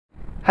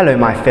Hello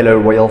my fellow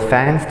royal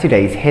fans,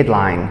 today's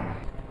headline.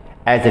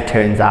 As it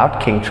turns out,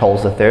 King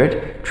Charles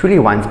III truly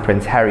wants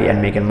Prince Harry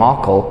and Meghan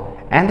Markle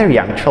and their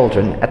young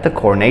children at the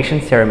coronation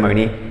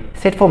ceremony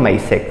set for May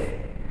 6th.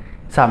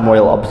 Some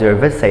royal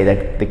observers say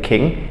that the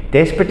king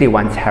desperately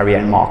wants Harry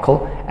and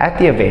Markle at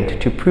the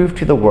event to prove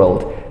to the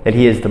world that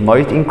he is the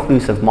most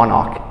inclusive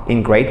monarch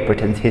in Great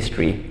Britain's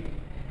history.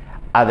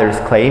 Others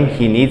claim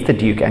he needs the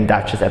Duke and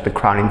Duchess at the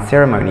crowning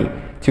ceremony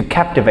to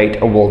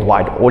captivate a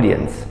worldwide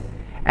audience.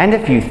 And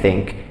a few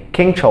think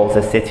King Charles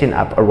is setting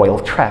up a royal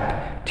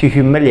trap to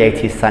humiliate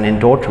his son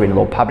and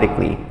daughter-in-law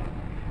publicly.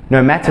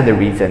 No matter the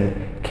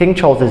reason, King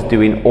Charles is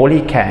doing all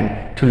he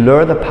can to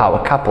lure the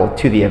power couple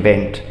to the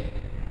event.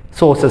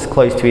 Sources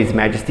close to His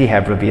Majesty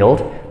have revealed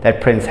that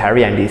Prince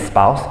Harry and his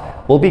spouse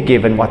will be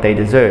given what they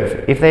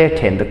deserve if they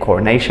attend the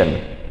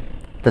coronation.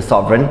 The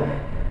sovereign,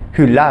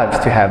 who loves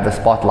to have the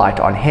spotlight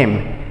on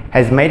him,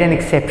 has made an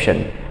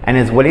exception and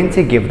is willing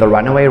to give the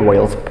runaway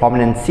royals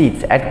prominent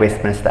seats at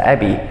Westminster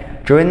Abbey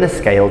during the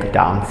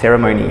scaled-down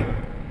ceremony.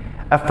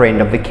 A friend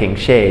of the king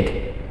shared,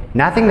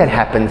 "Nothing that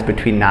happens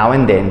between now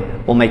and then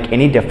will make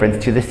any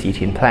difference to the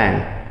seating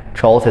plan.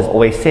 Charles has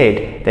always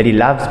said that he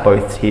loves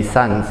both his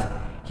sons.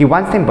 He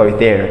wants them both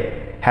there.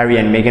 Harry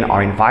and Meghan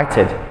are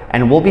invited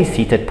and will be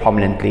seated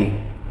prominently."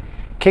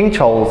 King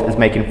Charles is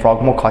making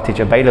Frogmore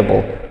Cottage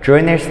available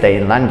during their stay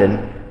in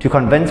London to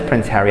convince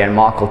Prince Harry and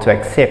Markle to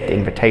accept the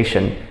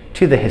invitation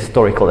to the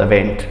historical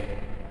event.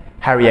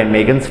 Harry and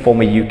Meghan's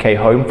former UK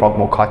home,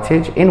 Frogmore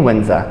Cottage in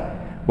Windsor,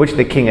 which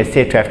the king is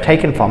said to have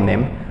taken from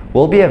them,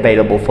 will be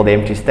available for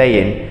them to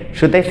stay in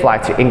should they fly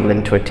to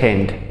England to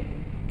attend.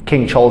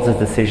 King Charles's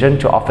decision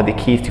to offer the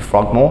keys to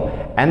Frogmore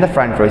and the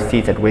front row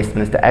seats at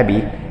Westminster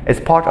Abbey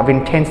is part of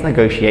intense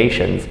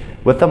negotiations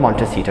with the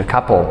Montecito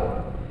couple.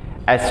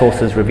 As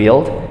sources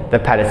revealed, the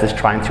palace is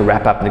trying to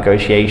wrap up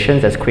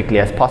negotiations as quickly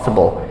as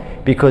possible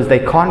because they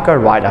can't go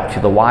right up to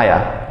the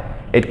wire.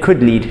 It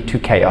could lead to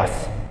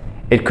chaos.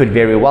 It could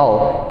very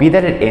well be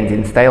that it ends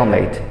in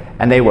stalemate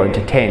and they won't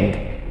attend,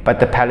 but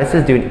the palace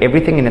is doing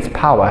everything in its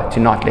power to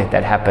not let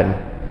that happen.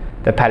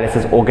 The palace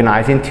is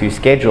organising two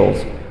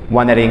schedules,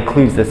 one that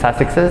includes the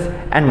Sussexes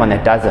and one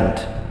that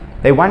doesn't.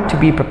 They want to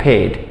be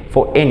prepared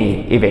for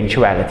any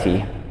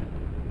eventuality.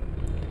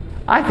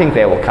 I think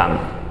they will come.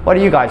 What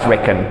do you guys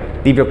reckon?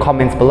 Leave your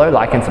comments below,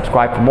 like and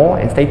subscribe for more,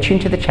 and stay tuned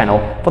to the channel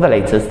for the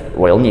latest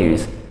royal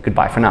news.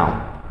 Goodbye for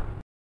now.